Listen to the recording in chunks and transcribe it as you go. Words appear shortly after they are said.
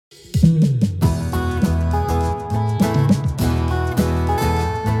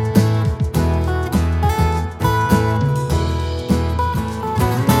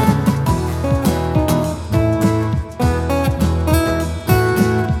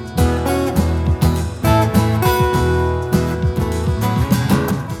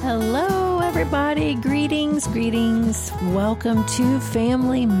welcome to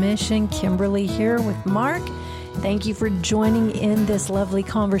Family Mission. Kimberly here with Mark. Thank you for joining in this lovely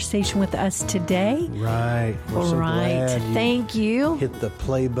conversation with us today. Right. We're so glad Thank you. hit the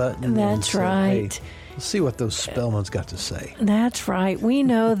play button. That's right. Hey, let's see what those Spellmans got to say. That's right. We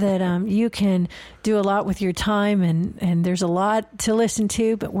know that you can do a lot with your time, and there's a lot to listen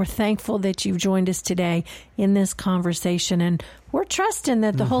to, but we're thankful that you've joined us today in this conversation, and we're trusting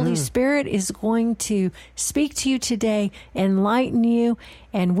that the Holy Spirit is going to speak to you today, enlighten you,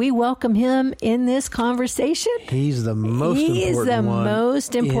 and we welcome Him in this conversation. He's the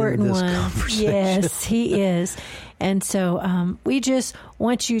most important one. Yes, He is. And so we just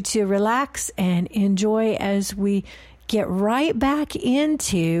want you to relax and enjoy as we get right back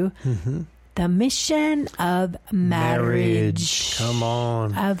into the mission of marriage. Come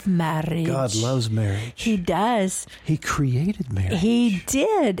on. Of marriage. God loves marriage. He does. He created marriage. He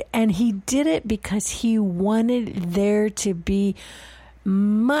did. And He did it because He wanted there to be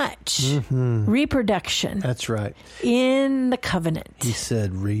much reproduction. That's right. In the covenant. He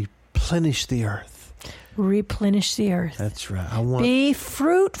said, replenish the earth. Replenish the earth. That's right. Be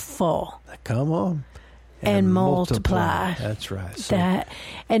fruitful. Come on. And multiply. That's right. So, that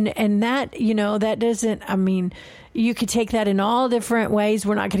that doesn't, you could take that in all different ways.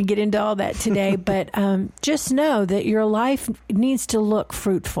 We're not going to get into all that today, but just know that your life needs to look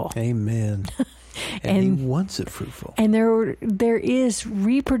fruitful. Amen. And He wants it fruitful. And there is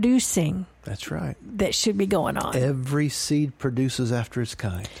reproducing. That's right. That should be going on. Every seed produces after its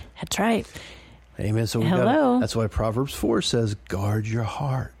kind. That's right. Amen. So that's why Proverbs 4 says, guard your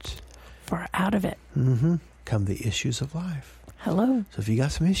heart. For out of it come the issues of life. Hello. So if you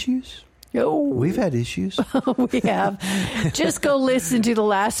got some issues, we've had issues. We have. Just go listen to the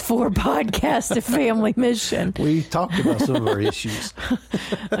last 4 podcasts of Family Mission. We talked about some of our issues.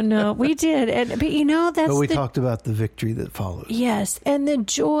 No, we did. But we talked about the victory that follows. Yes, and the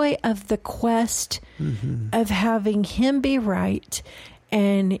joy of the quest of having Him be right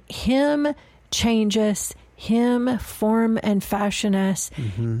and Him change us, Him form and fashion us,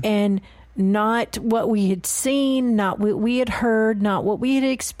 and not what we had seen, not what we had heard, not what we had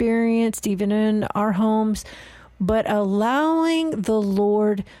experienced, even in our homes, but allowing the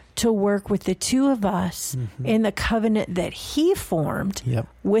Lord to work with the two of us in the covenant that He formed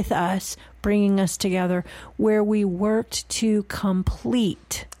with us, bringing us together, where we worked to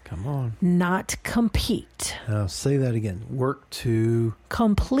complete. Come on. Not compete. Now say that again. Work to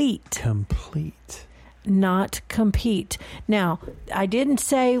complete. Complete. Not compete. Now, I didn't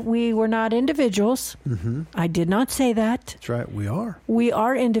say we were not individuals. I did not say that. That's right. We are. We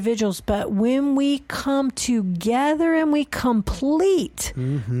are individuals, but when we come together and we complete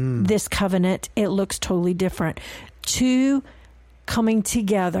this covenant, it looks totally different. 2 coming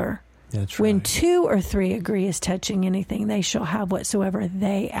together. That's right. When 2 or 3 agree as touching anything, they shall have whatsoever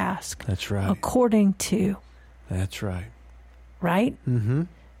they ask. That's right. According to. That's right. Right? Come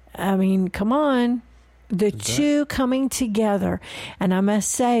on. The 2 coming together. And I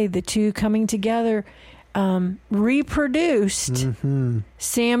must say, the 2 coming together reproduced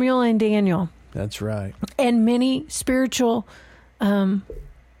Samuel and Daniel. That's right. And many spiritual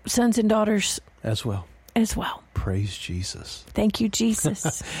sons and daughters as well. Praise Jesus. Thank you,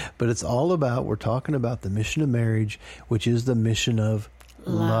 Jesus. But it's all about, we're talking about the mission of marriage, which is the mission of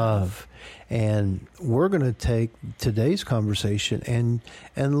love. And we're going to take today's conversation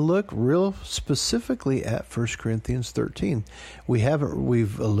and look real specifically at 1 Corinthians 13.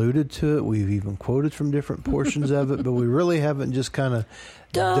 We've alluded to it. We've even quoted from different portions of it, but we really haven't just kind of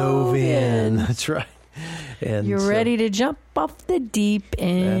dove in. That's right. And you're ready to jump off the deep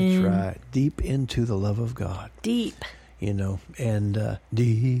end. That's right. Deep into the love of God. Deep. And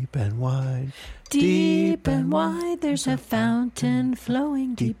deep and wide. Deep and wide, there's a fountain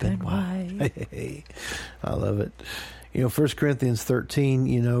flowing deep and wide. Hey, I love it. 1 Corinthians 13,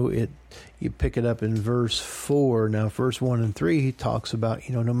 you pick it up in verse 4. Now, verse 1 and 3, he talks about,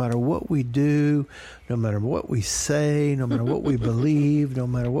 no matter what we do, no matter what we say, no matter what we believe, no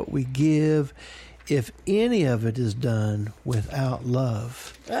matter what we give, if any of it is done without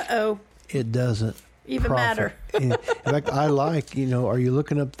love, it doesn't even matter. In fact, I like, are you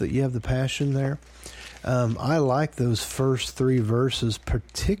looking up you have the Passion there? I like those first 3 verses,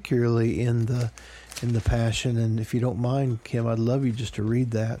 particularly in the Passion. And if you don't mind, Kim, I'd love you just to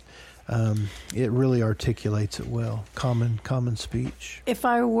read that. It really articulates it well. Common speech. If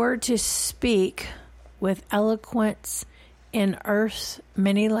I were to speak with eloquence in earth's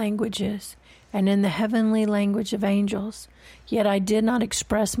many languages and in the heavenly language of angels, yet I did not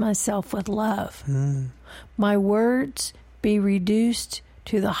express myself with love, my words be reduced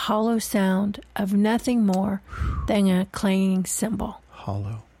to the hollow sound of nothing more than a clanging cymbal.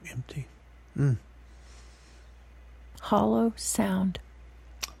 Hollow, empty. Hollow sound.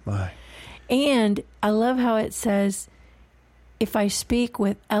 My. And I love how it says, if I speak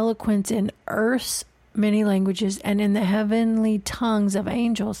with eloquence in earth's many languages and in the heavenly tongues of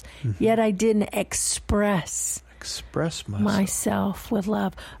angels, yet I didn't express myself with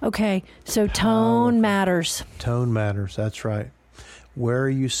love. Okay, so tone matters. Tone matters, that's right. Where are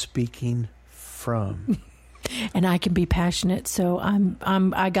you speaking from? And I can be passionate, so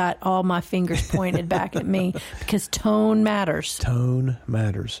I got all my fingers pointed back at me because tone matters. Tone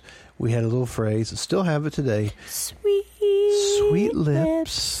matters. We had a little phrase, still have it today. Sweet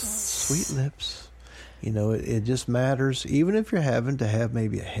lips. Sweet lips. You know, it just matters. Even if you're having to have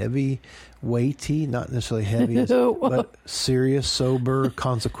maybe a heavy, weighty, not necessarily heavy, but serious, sober,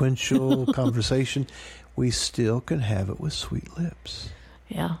 consequential conversation, we still can have it with sweet lips.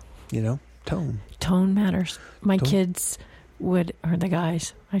 Yeah. You know, tone. Tone matters. My kids would, or the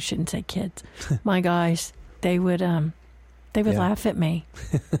guys, I shouldn't say kids, my guys, they would laugh at me.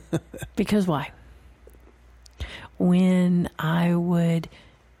 Because why? When I would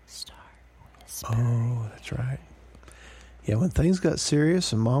start whispering. Oh, that's right. Yeah, when things got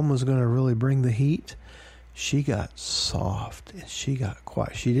serious and Mom was going to really bring the heat, she got soft and she got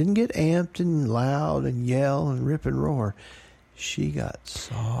quiet. She didn't get amped and loud and yell and rip and roar. She got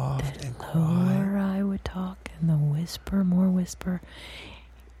soft and quiet. The lower I would talk and the whisper, more whisper.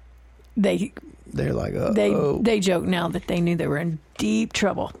 They're like, uh-oh. They joke now that they knew they were in deep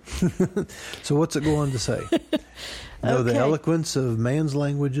trouble. So what's it going to say? No, the eloquence of man's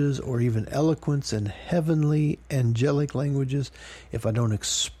languages or even eloquence in heavenly angelic languages, if I don't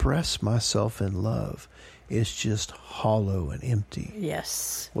express myself in love, it's just hollow and empty.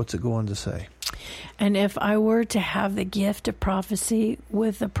 Yes. What's it going to say? And if I were to have the gift of prophecy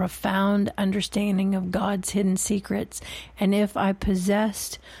with a profound understanding of God's hidden secrets, and if I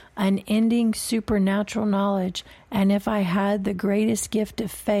possessed unending supernatural knowledge, and if I had the greatest gift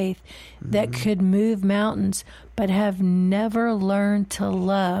of faith that could move mountains, but have never learned to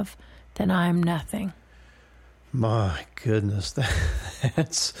love, then I am nothing. My goodness,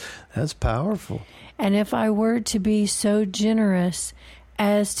 that's powerful. And if I were to be so generous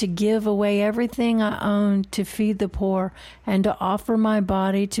as to give away everything I own to feed the poor and to offer my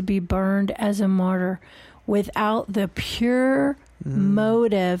body to be burned as a martyr without the pure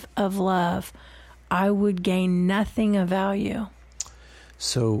motive of love, I would gain nothing of value.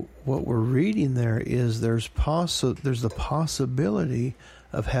 So what we're reading there is there's the possibility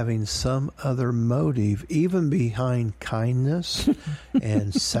of having some other motive, even behind kindness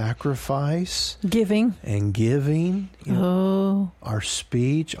and sacrifice, giving. You know, our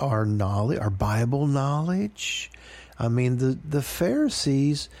speech, our knowledge, our Bible knowledge. I mean, the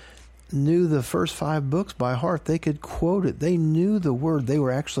Pharisees knew the first 5 books by heart. They could quote it. They knew the word. They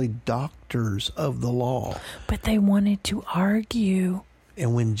were actually doctors of the law. But they wanted to argue.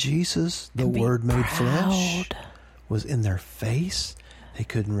 And when Jesus, the Word made flesh, was in their face, they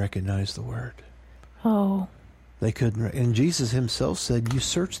couldn't recognize the word. Oh. They couldn't. And Jesus himself said, you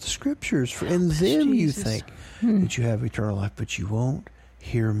search the scriptures, for in them you think that you have eternal life, but you won't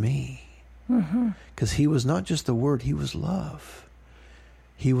hear me. Because he was not just the word, he was love.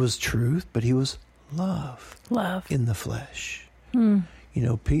 He was truth, but he was love. Love. In the flesh. You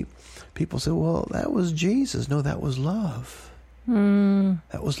know, people say, well, that was Jesus. No, that was love.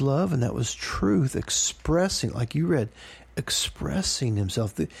 That was love and that was truth expressing, like you read, expressing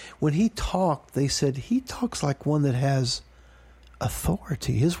himself. When he talked, they said he talks like one that has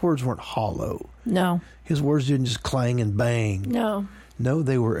authority. His words weren't hollow. No. His words didn't just clang and bang. No,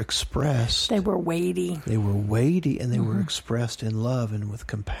 they were expressed. They were weighty. They were weighty and they were expressed in love and with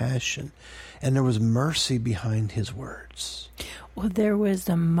compassion. And there was mercy behind his words. Well, there was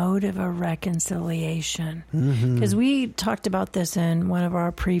the motive of reconciliation. Because we talked about this in one of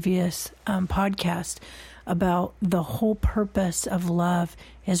our previous podcasts about the whole purpose of love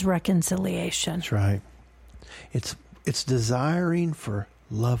is reconciliation. That's right. It's desiring for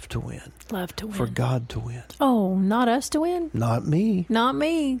love to win. Love to win. For God to win. Oh, not us to win? Not me. Not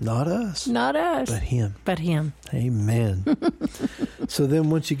me. Not us. Not us. But him. But him. Amen. So then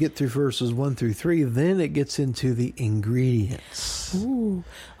once you get through verses 1 through 3, then it gets into the ingredients. Ooh.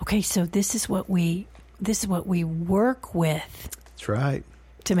 Okay, so this is what we work with. That's right.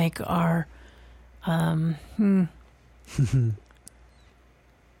 To make our I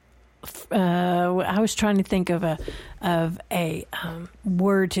was trying to think of a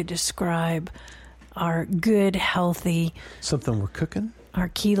word to describe our good, healthy. Something we're cooking? Our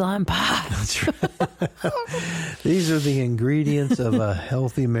key lime pie. That's right. These are the ingredients of a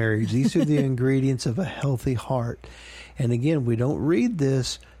healthy marriage. These are the ingredients of a healthy heart. And again, we don't read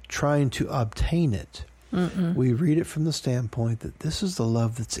this trying to obtain it. Mm-mm. We read it from the standpoint that this is the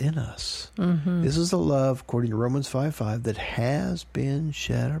love that's in us. Mm-hmm. This is the love, according to Romans 5:5, that has been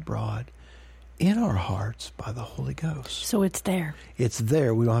shed abroad in our hearts by the Holy Ghost. So it's there. It's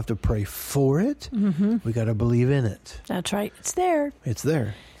there. We don't have to pray for it. Mm-hmm. We got to believe in it. That's right. It's there. It's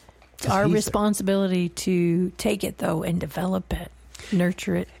there. It's our responsibility to take it, though, and develop it,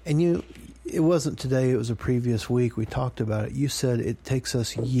 nurture it. And it wasn't today, it was a previous week. We talked about it. You said it takes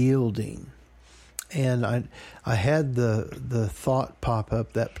us yielding. And I had the thought pop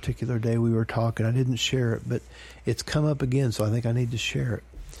up that particular day we were talking. I didn't share it, but it's come up again, so I think I need to share it.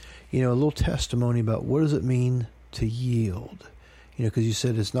 A little testimony about what does it mean to yield? Because you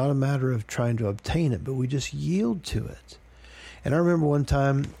said it's not a matter of trying to obtain it, but we just yield to it. And I remember one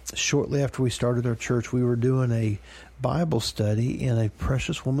time, shortly after we started our church, we were doing a Bible study in a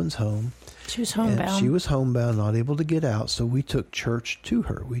precious woman's home. She was homebound. She was homebound, not able to get out, so we took church to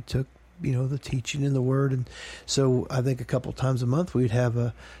her. We took the teaching in the Word. And so I think a couple times a month we'd have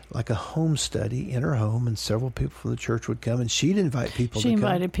a home study in her home, and several people from the church would come, and she'd invite people to come. She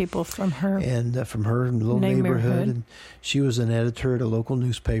invited people from her. And from her little neighborhood. And she was an editor at a local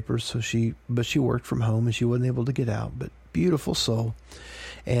newspaper, but she worked from home, and she wasn't able to get out, but beautiful soul.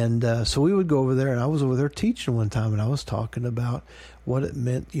 And so we would go over there, and I was over there teaching one time, and I was talking about what it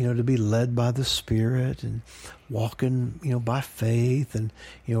meant, to be led by the Spirit and walking, by faith, and,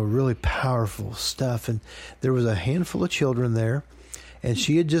 really powerful stuff. And there was a handful of children there, and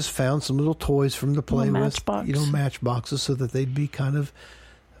she had just found some little toys from the play with, matchboxes, so that they'd be kind of,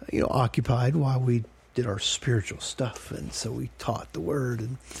 occupied while we did our spiritual stuff. And so we taught the Word.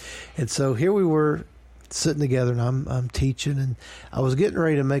 And so here we were, sitting together, and I'm teaching, and I was getting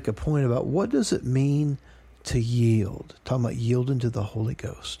ready to make a point about what does it mean to yield. Talking about yielding to the Holy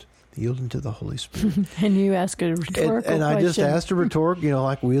Ghost, yielding to the Holy Spirit. And you ask a rhetorical question. And I just asked a rhetorical,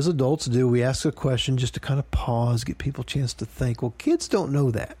 like we as adults do. We ask a question just to kind of pause, get people a chance to think. Well, kids don't know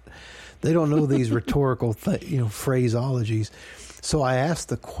that. They don't know these rhetorical, phraseologies. So I asked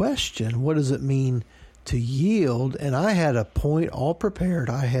the question, what does it mean to yield? And I had a point all prepared.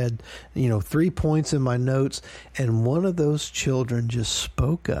 I had, 3 points in my notes, and one of those children just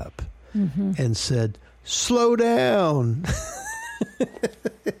spoke up and said, "Slow down."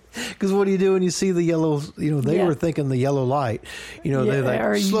 Because what do you do when you see the yellow, they were thinking the yellow light, they're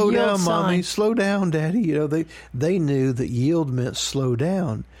like, "Slow down, Mommy, slow down, Daddy." They knew that yield meant slow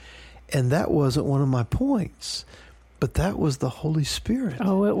down. And that wasn't one of my points. But that was the Holy Spirit.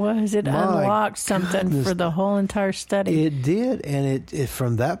 Oh, it was. It unlocked something for the whole entire study. It did. And it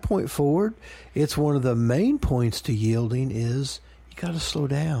from that point forward, it's one of the main points to yielding is you got to slow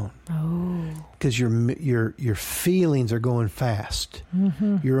down. Oh. Because your feelings are going fast.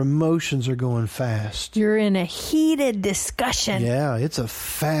 Mm-hmm. Your emotions are going fast. You're in a heated discussion. Yeah, it's a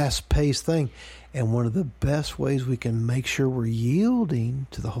fast-paced thing. And one of the best ways we can make sure we're yielding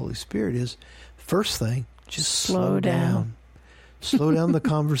to the Holy Spirit is, first thing, just slow down. Slow down the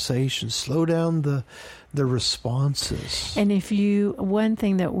conversation. Slow down the responses. And one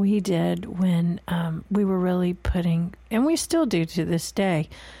thing that we did when we were really putting, and we still do to this day,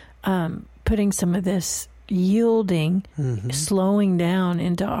 putting some of this yielding, slowing down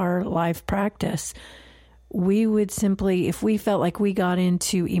into our life practice, we would simply, if we felt like we got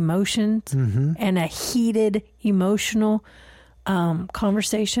into emotions and a heated emotional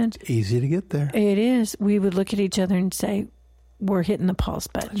conversation. It's easy to get there. It is. We would look at each other and say, we're hitting the pause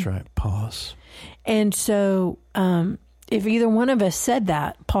button. That's right. Pause. And so if either one of us said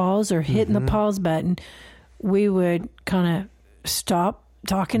that, pause or hitting the pause button, we would kind of stop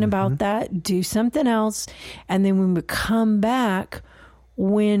talking about that, do something else, and then we would come back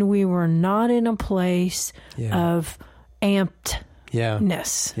when we were not in a place of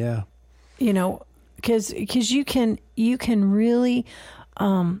ampedness. Yeah. Because you can really,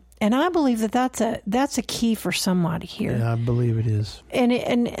 and I believe that's a key for somebody here. Yeah, I believe it is. And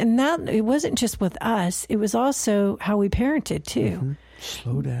that it wasn't just with us; it was also how we parented too.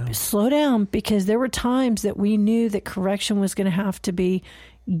 Slow down, because there were times that we knew that correction was going to have to be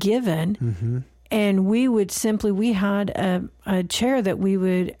given, and we had a chair that we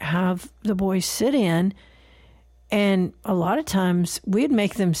would have the boys sit in. And a lot of times we'd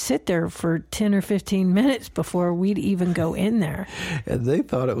make them sit there for 10 or 15 minutes before we'd even go in there. And they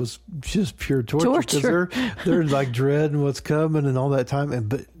thought it was just pure torture. Because they're like dreading what's coming and all that time.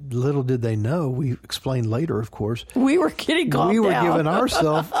 But little did they know, we explained later, of course, we were getting calmed down. We were giving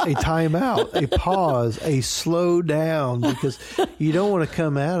ourselves a timeout, a pause, a slow down, because you don't want to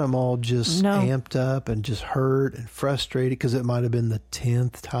come at them all just amped up and just hurt and frustrated because it might have been the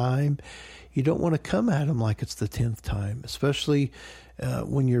 10th time. You don't want to come at them like it's the 10th time, especially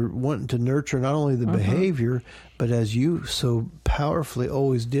when you're wanting to nurture not only the behavior, but as you so powerfully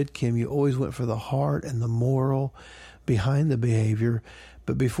always did, Kim, you always went for the heart and the moral behind the behavior.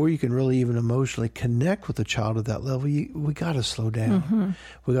 But before you can really even emotionally connect with a child at that level, we got to slow down.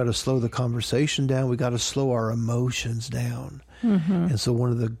 We got to slow the conversation down. We got to slow our emotions down. And so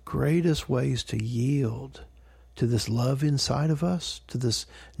one of the greatest ways to yield to this love inside of us, to this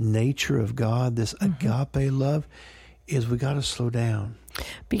nature of God, this agape love, is we got to slow down.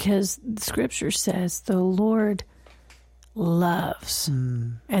 Because the Scripture says the Lord loves,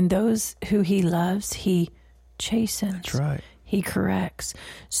 and those who he loves, he chastens. That's right. He corrects.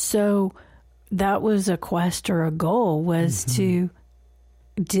 So that was a quest or a goal, was to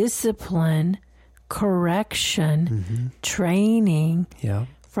discipline, correction, training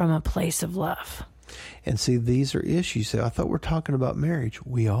from a place of love. And see, these are issues. I thought we're talking about marriage.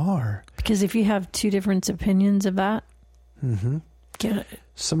 We are. Because if you have two different opinions of that, get it.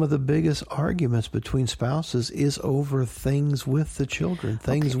 Some of the biggest arguments between spouses is over things with the children,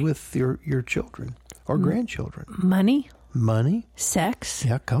 things with your children or grandchildren. Money, sex.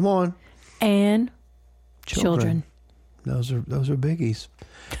 Yeah, come on. And children. Those are biggies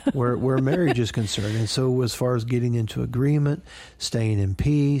where marriage is concerned. And so as far as getting into agreement, staying in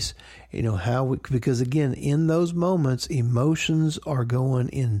peace, because again, in those moments, emotions are going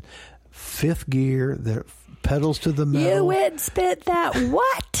in fifth gear. They're pedals to the metal. You went and spit that.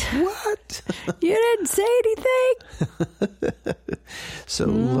 What? What? You didn't say anything? So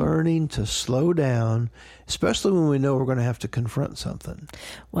learning to slow down, especially when we know we're going to have to confront something.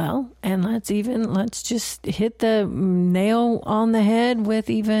 Well, and let's just hit the nail on the head with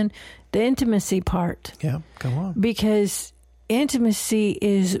even the intimacy part. Yeah, come on. Because intimacy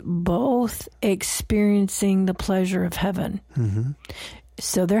is both experiencing the pleasure of heaven.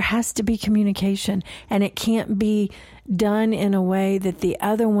 So there has to be communication, and it can't be done in a way that the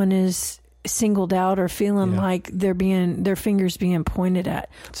other one is singled out or feeling like their fingers being pointed at.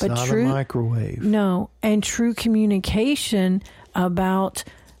 It's not a microwave. No, and true communication about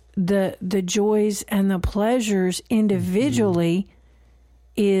the joys and the pleasures individually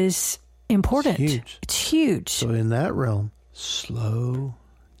is important. It's huge. So in that realm, slow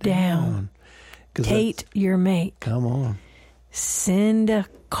down. Date your mate. Come on. Send a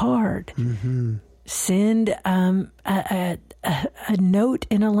card. Send a note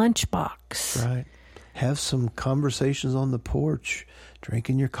in a lunchbox. Right. Have some conversations on the porch,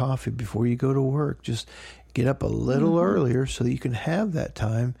 drinking your coffee before you go to work. Just get up a little earlier so that you can have that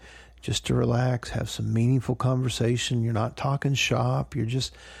time just to relax, have some meaningful conversation. You're not talking shop. You're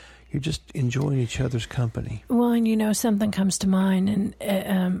just enjoying each other's company. Well, and something comes to mind,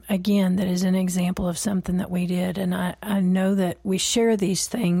 and again, that is an example of something that we did. And I know that we share these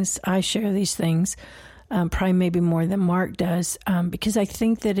things. I share these things, probably maybe more than Mark does, because I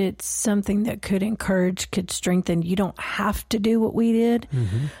think that it's something that could encourage, could strengthen. You don't have to do what we did,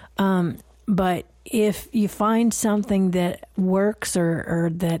 but if you find something that works or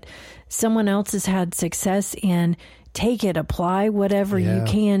that someone else has had success in, take it, apply whatever you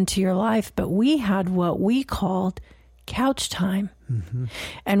can to your life. But we had what we called couch time.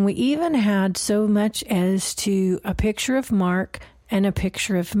 And we even had so much as to a picture of Mark and a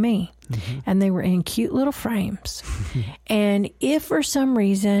picture of me. And they were in cute little frames. And if for some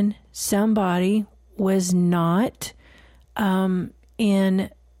reason somebody was not in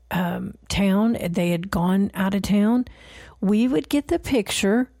town, they had gone out of town, we would get the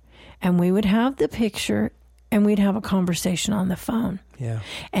picture and we would have the picture and we'd have a conversation on the phone. Yeah.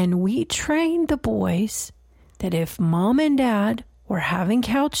 And we trained the boys that if mom and dad were having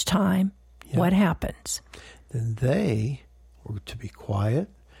couch time, what happens? Then they were to be quiet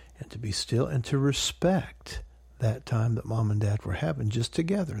and to be still and to respect that time that mom and dad were having just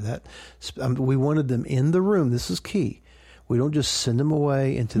together. We wanted them in the room. This is key. We don't just send them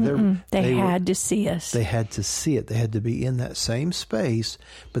away into their... They had to see us. They had to see it. They had to be in that same space,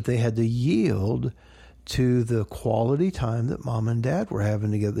 but they had to yield to the quality time that mom and dad were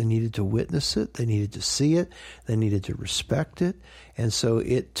having together. They needed to witness it. They needed to see it. They needed to respect it. And so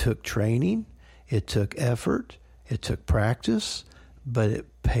it took training. It took effort. It took practice. But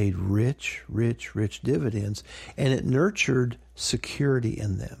it paid rich, rich, rich dividends. And it nurtured security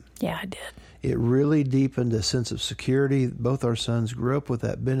in them. Yeah, I did. It really deepened a sense of security. Both our sons grew up with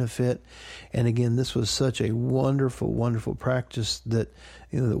that benefit. And again, this was such a wonderful, wonderful practice that,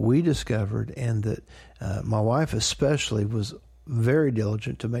 that we discovered, and that my wife especially was very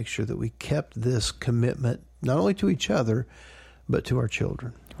diligent to make sure that we kept this commitment not only to each other, but to our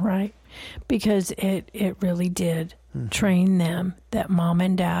children. Right. Because it really did train them that Mom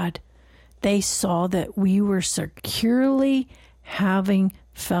and Dad, they saw that we were securely having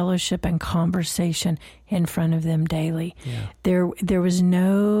fellowship and conversation in front of them daily. Yeah. There was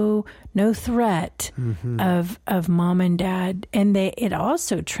no threat of Mom and Dad, and it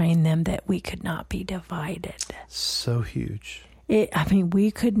also trained them that we could not be divided. So huge.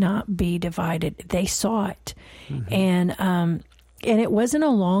 We could not be divided. They saw it, and it wasn't a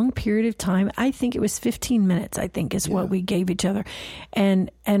long period of time. I think it was 15 minutes, I think, is what we gave each other. And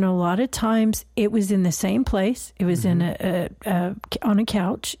a lot of times it was in the same place. It was in on a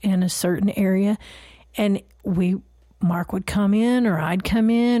couch in a certain area. And Mark would come in or I'd come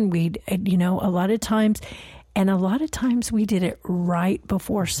in. We'd, a lot of times we did it right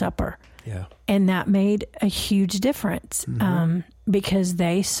before supper. Yeah. And that made a huge difference because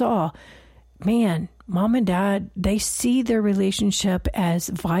they saw, man, Mom and Dad, they see their relationship as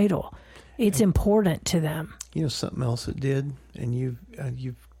vital. It's important to them. Something else it did, and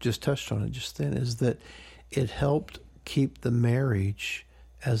you've just touched on it just then, is that it helped keep the marriage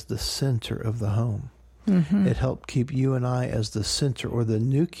as the center of the home. It helped keep you and I as the center or the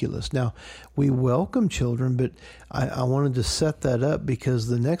nucleus. Now, we welcome children, but I wanted to set that up because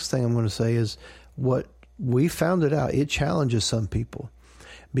the next thing I'm going to say is what we found it challenges some people.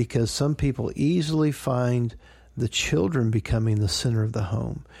 Because some people easily find the children becoming the center of the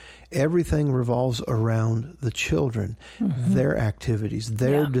home. Everything revolves around the children, their activities,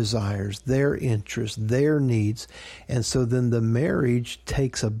 their desires, their interests, their needs. And so then the marriage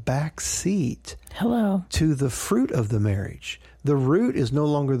takes a back seat to the fruit of the marriage. The root is no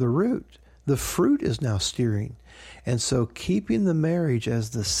longer the root. The fruit is now steering. And so keeping the marriage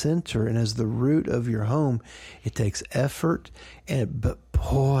as the center and as the root of your home, it takes effort, but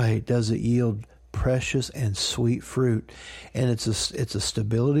boy, does it yield precious and sweet fruit. And it's a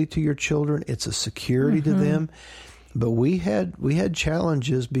stability to your children. It's a security to them. But we had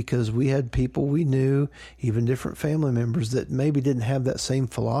challenges because we had people we knew, even different family members, that maybe didn't have that same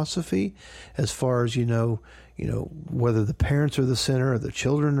philosophy as far as, whether the parents are the center or the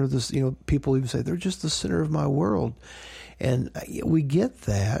children are the, people even say they're just the center of my world. And we get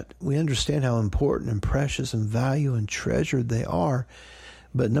that. We understand how important and precious and value and treasured they are.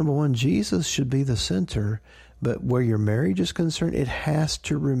 But number one, Jesus should be the center. But where your marriage is concerned, it has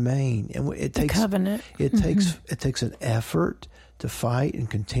to remain. And it takes the covenant. It takes an effort to fight and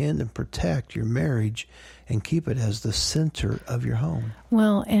contend and protect your marriage and keep it as the center of your home.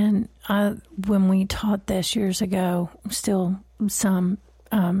 Well, and when we taught this years ago, still some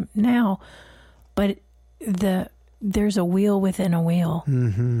now, but there's a wheel within a wheel,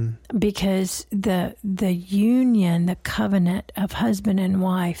 because the union, the covenant of husband and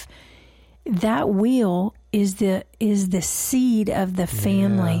wife, that wheel is the seed of the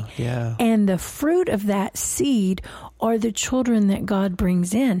family. Yeah. And the fruit of that seed are the children that God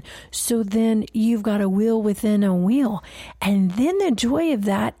brings in. So then you've got a wheel within a wheel. And then the joy of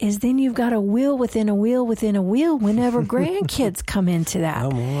that is then you've got a wheel within a wheel within a wheel whenever grandkids come into that.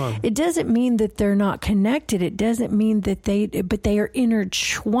 Come on. It doesn't mean that they're not connected. It doesn't mean that but they are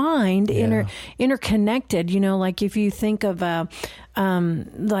intertwined, interconnected. Like if you think of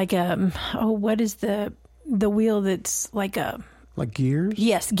what is the wheel that's like gears?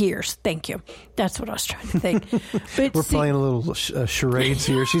 Yes, gears. Thank you. That's what I was trying to think. But we're playing a little charades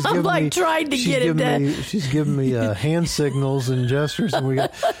here. She's giving She's giving me hand signals and gestures, and we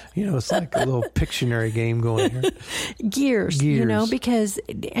got, it's like a little Pictionary game going here. Gears. Because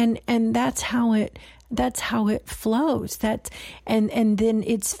and that's how it flows. And then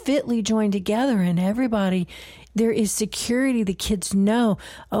it's fitly joined together, and everybody. There is security. The kids know,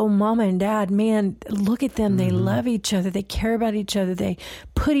 oh, Mom and Dad, man, look at them. They love each other. They care about each other. They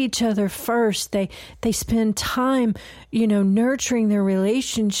put each other first. They spend time, nurturing their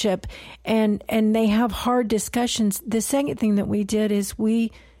relationship, and they have hard discussions. The second thing that we did is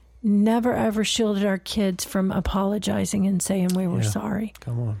we never, ever shielded our kids from apologizing and saying we were sorry.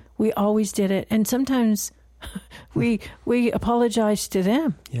 Come on. We always did it. And sometimes we apologized to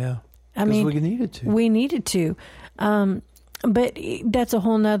them. Yeah. I mean, we needed to. We needed to. But that's a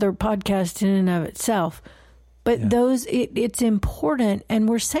whole nother podcast in and of itself. But it's important. And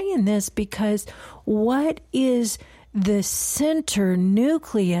we're saying this because what is the center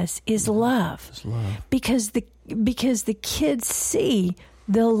nucleus is love. It's love. Because because the kids see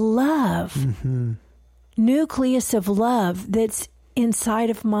the love, nucleus of love that's inside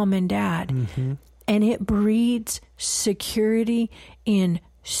of mom and dad. And it breeds security in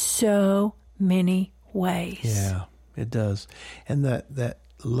so many ways. Yeah, it does. And that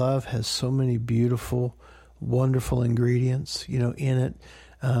love has so many beautiful, wonderful ingredients, in it.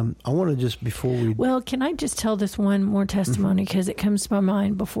 I want to just, before we... Well, can I just tell this one more testimony, because it comes to my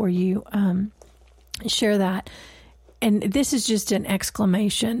mind before you share that. And this is just an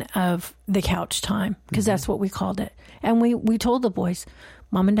exclamation of the couch time, because that's what we called it. And we told the boys,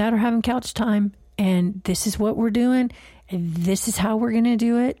 Mom and Dad are having couch time, and this is what we're doing, and this is how we're going to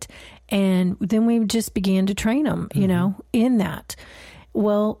do it. And then we just began to train them, in that.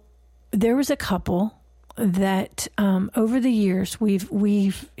 Well, there was a couple that over the years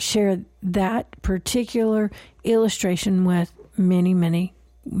we've shared that particular illustration with many, many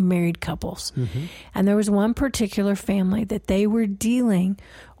married couples. And there was one particular family that they were dealing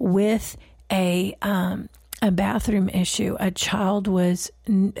with a bathroom issue. A child was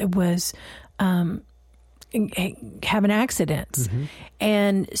having accidents.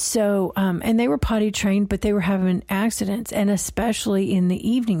 And so, and they were potty trained, but they were having accidents, and especially in the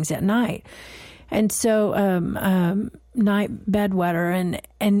evenings at night. And so, night bedwetter,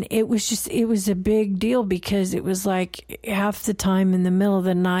 and it was a big deal, because it was like half the time in the middle of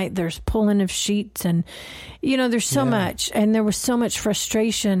the night, there's pulling of sheets, and, there's so much, and there was so much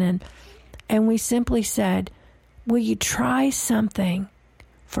frustration. And we simply said, will you try something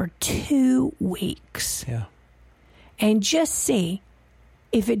for 2 weeks? Yeah. And just see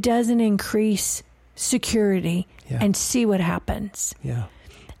if it doesn't increase security, and see what happens. Yeah.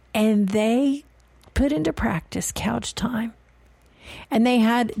 And they put into practice couch time. And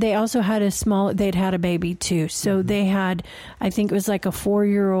they also had they'd had a baby too. So they had, I think it was like a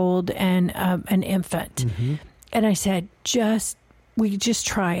 4-year-old and an infant. And I said, we just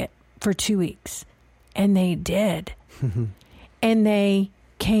try it for 2 weeks. And they did. And they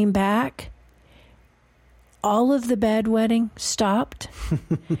came back. All of the bedwetting stopped.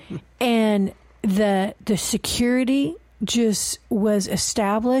 And the security just was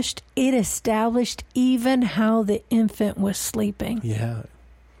established. It established even how the infant was sleeping. Yeah.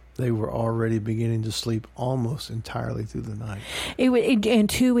 They were already beginning to sleep almost entirely through the night. In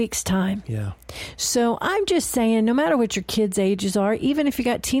 2 weeks' time. Yeah. So I'm just saying, no matter what your kids' ages are, even if you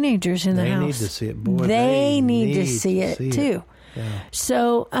got teenagers in the house, they need to see it. Boy, they need to see it too. Yeah.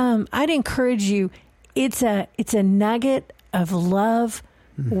 So I'd encourage you. It's a nugget of love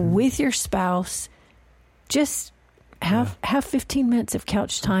with your spouse. Just have 15 minutes of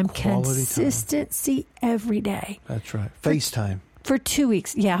couch time, consistency every day. That's right. FaceTime. For 2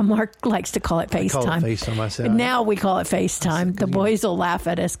 weeks. Yeah, Mark likes to call it FaceTime. I call it FaceTime. I said, now we call it FaceTime. The boys will laugh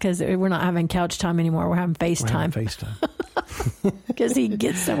at us because we're not having couch time anymore. We're having FaceTime. Because he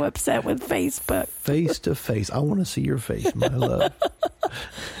gets so upset with Facebook. Face to face. I want to see your face, my love.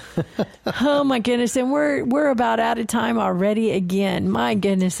 Oh my goodness. And we're about out of time already again. My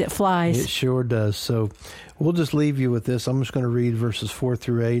goodness, it flies. It sure does. So we'll just leave you with this. I'm just going to read verses 4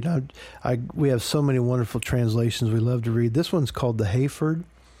 through 8. We have so many wonderful translations we love to read. This one's called the Hayford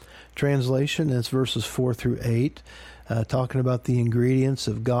translation, and it's verses 4 through 8, talking about the ingredients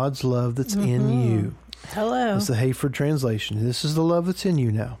of God's love that's in you. Hello. It's the Hayford translation. This is the love that's in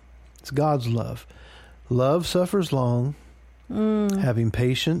you now. It's God's love. Love suffers long, having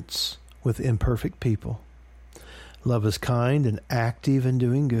patience with imperfect people. Love is kind and active in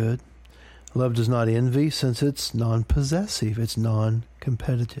doing good. Love does not envy, since it's non-possessive. It's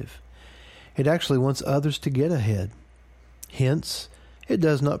non-competitive. It actually wants others to get ahead. Hence, it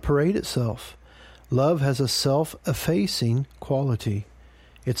does not parade itself. Love has a self-effacing quality.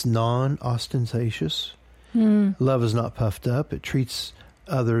 It's non-ostentatious. Love is not puffed up. It treats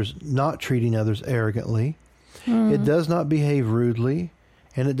others, not treating others arrogantly. It does not behave rudely,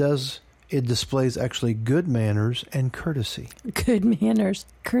 and it displays actually good manners and courtesy. Good manners,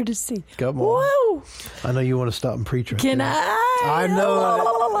 courtesy. Come on. Whoa! I know you want to stop and preach right Can there. I know.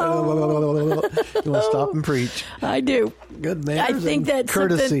 You want to stop and preach. I do. Good manners and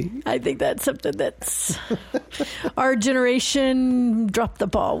courtesy. I think that's something that's our generation dropped the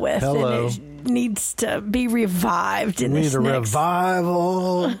ball with. Hello. And it needs to be revived in we this need a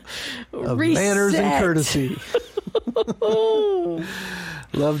revival of manners and courtesy.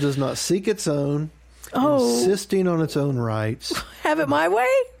 Love does not seek its own, insisting on its own rights. Have it my way?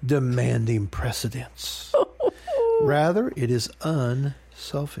 Demanding precedence. Rather, it is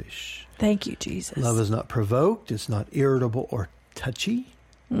unselfish. Thank you, Jesus. Love is not provoked. It's not irritable or touchy.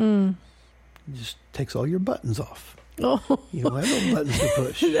 It just takes all your buttons off. Oh, You don't have no buttons to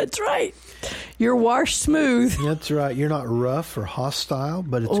push. that's right. You're washed smooth. That's right. You're not rough or hostile,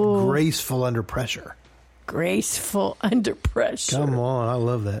 but it's graceful under pressure. Graceful under pressure. Come on. I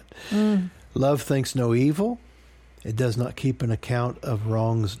love that. Love thinks no evil. It does not keep an account of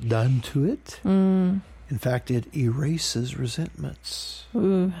wrongs done to it. In fact, it erases resentments.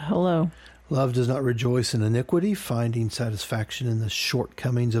 Ooh, hello. Love does not rejoice in iniquity, finding satisfaction in the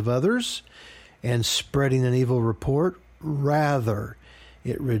shortcomings of others and spreading an evil report. Rather,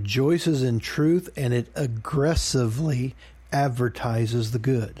 it rejoices in truth, and it aggressively advertises the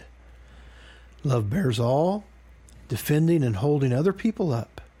good. Love bears all, defending and holding other people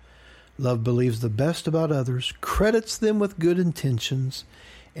up. Love believes the best about others, credits them with good intentions,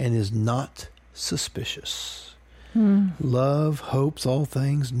 and is not suspicious. Love hopes all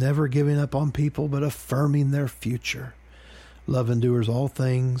things, never giving up on people, but affirming their future. Love endures all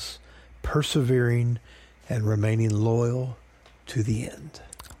things, persevering and remaining loyal to the end.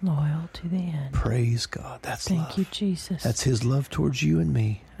 Loyal to the end. Praise God. That's love. Thank you, Jesus. That's His love towards you and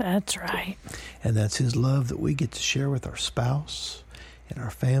me. That's right. And that's His love that we get to share with our spouse and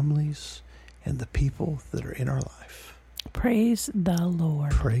our families and the people that are in our life. Praise the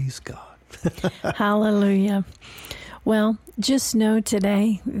Lord. Praise God. Hallelujah. Well, just know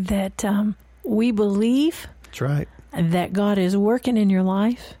today that we believe That's right. that God is working in your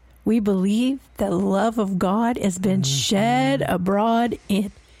life. We believe that the love of God has been shed abroad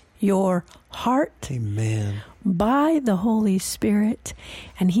in your heart Amen. by the Holy Spirit.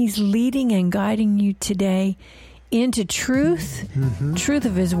 And He's leading and guiding you today into truth, truth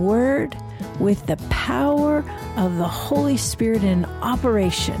of His Word, with the power of the Holy Spirit in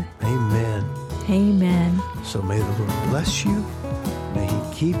operation. Amen. Amen. So may the Lord bless you. May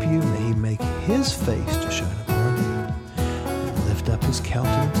He keep you. May He make His face to shine upon you and lift up His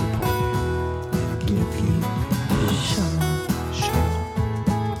countenance